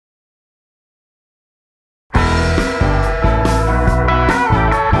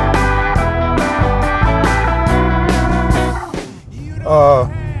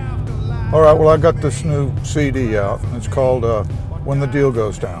Well, I got this new CD out, and it's called When the Deal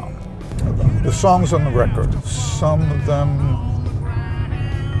Goes Down. The songs on the record, some of them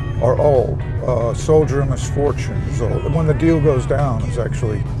are old. Soldier of Misfortune is old. When the Deal Goes Down is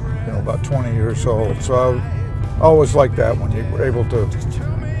actually, about 20 years old. So I always like that when you're able to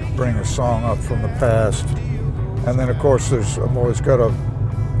bring a song up from the past. And then, of course, I've always got a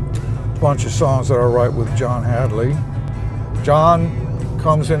bunch of songs that I write with John Hadley. John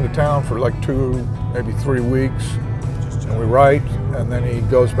comes into town for like 2, maybe 3 weeks, and we write, and then he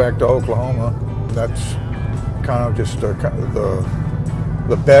goes back to Oklahoma. That's kind of just the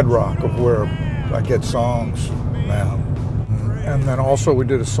bedrock of where I get songs now. And then also we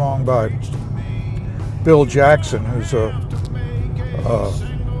did a song by Bill Jackson, who's a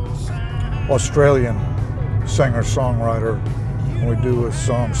Australian singer-songwriter, and we do a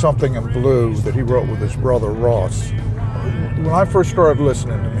song, Something in Blue, that he wrote with his brother Ross. When I first started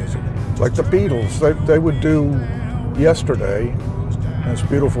listening to music, like the Beatles, they would do Yesterday, and this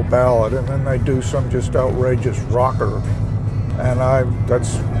beautiful ballad, and then they do some just outrageous rocker, and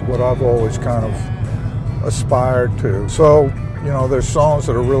that's what I've always kind of aspired to. So, there's songs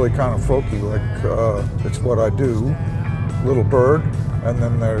that are really kind of folky, like It's What I Do, Little Bird, and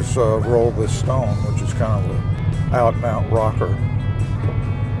then there's Roll This Stone, which is kind of an out-and-out rocker.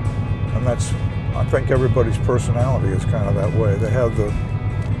 And I think everybody's personality is kind of that way. They have the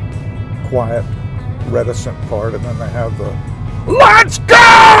quiet, reticent part, and then they have the "Let's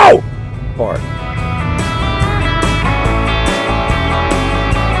go!" part.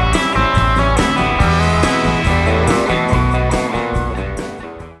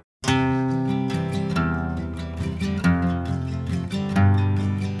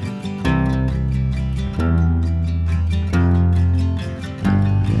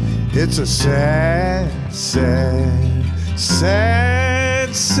 It's a sad, sad,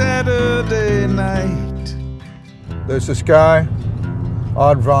 sad Saturday night. There's this guy,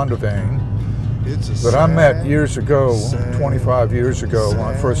 Odd Van de Veen, that I met years ago, 25 years ago, when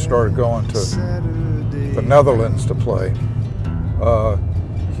I first started going to the Netherlands to play.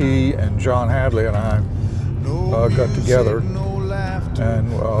 He and John Hadley and I got together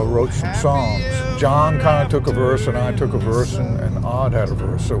and wrote some songs. John kind of took a verse and I took a verse, and Odd had a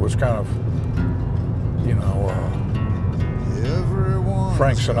verse. So it was kind of,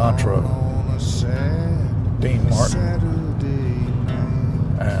 Frank Sinatra, Dean Martin,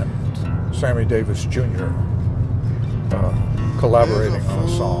 and Sammy Davis Jr. Collaborating on a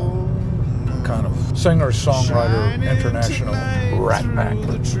song. Kind of singer-songwriter, international rat pack.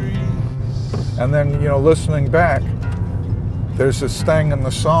 And then, listening back, there's this thing in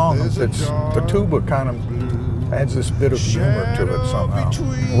the song that's the tuba kind of adds this bit of humor to it somehow.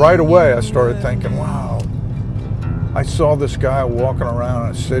 Right away I started thinking, wow, I saw this guy walking around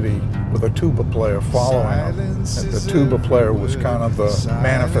in a city with a tuba player following him. And the tuba player was kind of the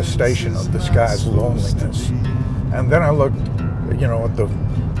manifestation of this guy's loneliness. And then I looked, at the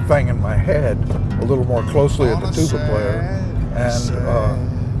thing in my head a little more closely at the tuba player,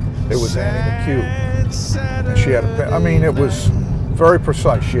 and it was Annie McHugh. And she had it was very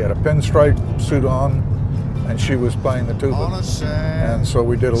precise. She had a pinstripe suit on, and she was playing the tuba. And so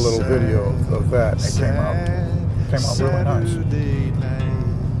we did a little video of that, and it came out really nice.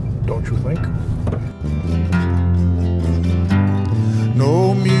 Don't you think?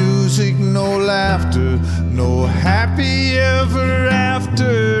 No music, no laughter, no happy ever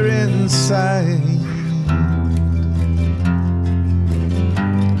after in sight.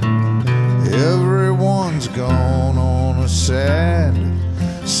 Everyone's gone on a sad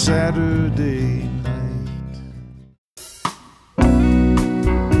Saturday night.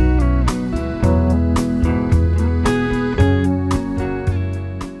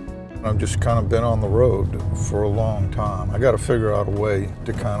 I've just kind of been on the road for a long time. I got to figure out a way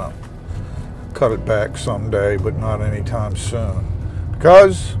to kind of cut it back someday, but not anytime soon,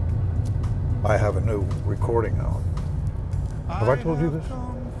 because I have a new recording out. Have I told you this?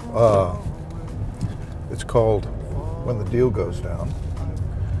 It's called When the Deal Goes Down,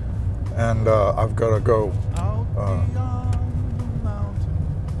 and I've got to go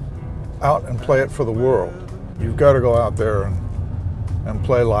out and play it for the world. You've got to go out there and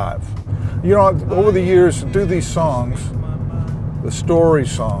play live. Over the years, to do these songs, the story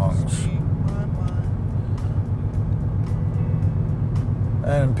songs,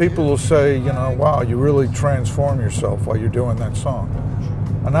 and people will say, wow, you really transform yourself while you're doing that song.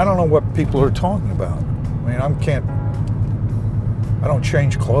 And I don't know what people are talking about. I don't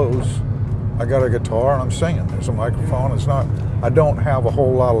change clothes. I got a guitar and I'm singing. There's a microphone. I don't have a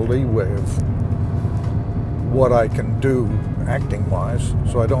whole lot of leeway of what I can do acting-wise,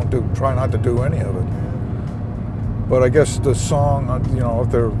 so I try not to do any of it. But I guess the song, you know,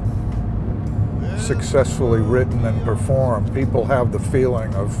 if they're successfully written and performed, people have the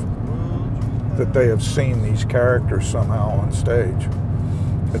feeling of that they have seen these characters somehow on stage.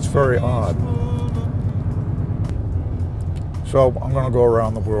 It's very odd. So I'm going to go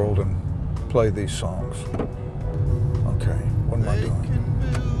around the world and play these songs. Okay, what am I doing?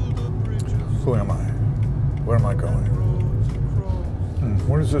 Who am I? Where am I going?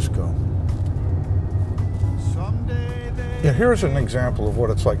 Where does this go? Yeah, here's an example of what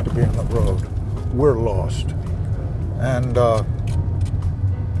it's like to be on the road. We're lost. And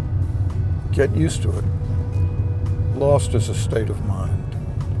get used to it. Lost is a state of mind.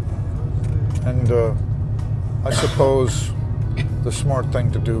 And I suppose the smart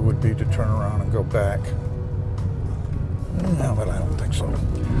thing to do would be to turn around and go back. No, but I don't think so.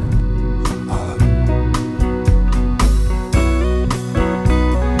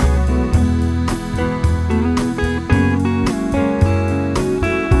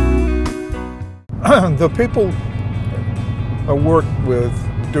 The people I worked with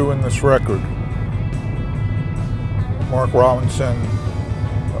doing this record, Mark Robinson,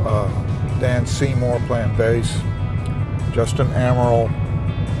 Dan Seymour playing bass, Justin Amaral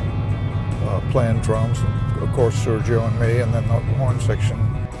playing drums, and of course Sergio and me, and then the horn section.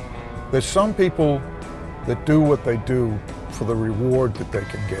 There's some people that do what they do for the reward that they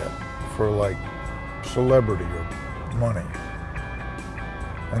can get, for like celebrity or money.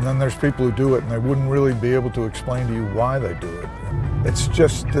 And then there's people who do it and they wouldn't really be able to explain to you why they do it. It's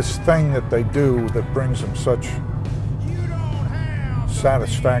just this thing that they do that brings them such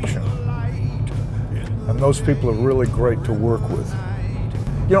satisfaction. And those people are really great to work with.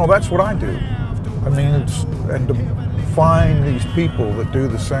 You know, that's what I do. I mean, and to find these people that do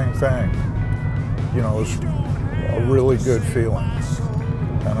the same thing, you know, is a really good feeling.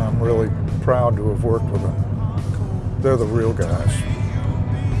 And I'm really proud to have worked with them. They're the real guys.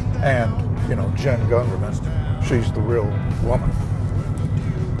 And, you know, Jen Gunderman, she's the real woman.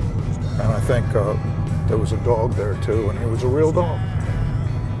 And I think there was a dog there too, and he was a real dog.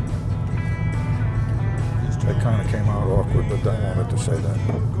 It kind of came out awkward, but I wanted to say that.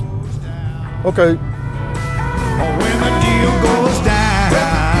 Okay.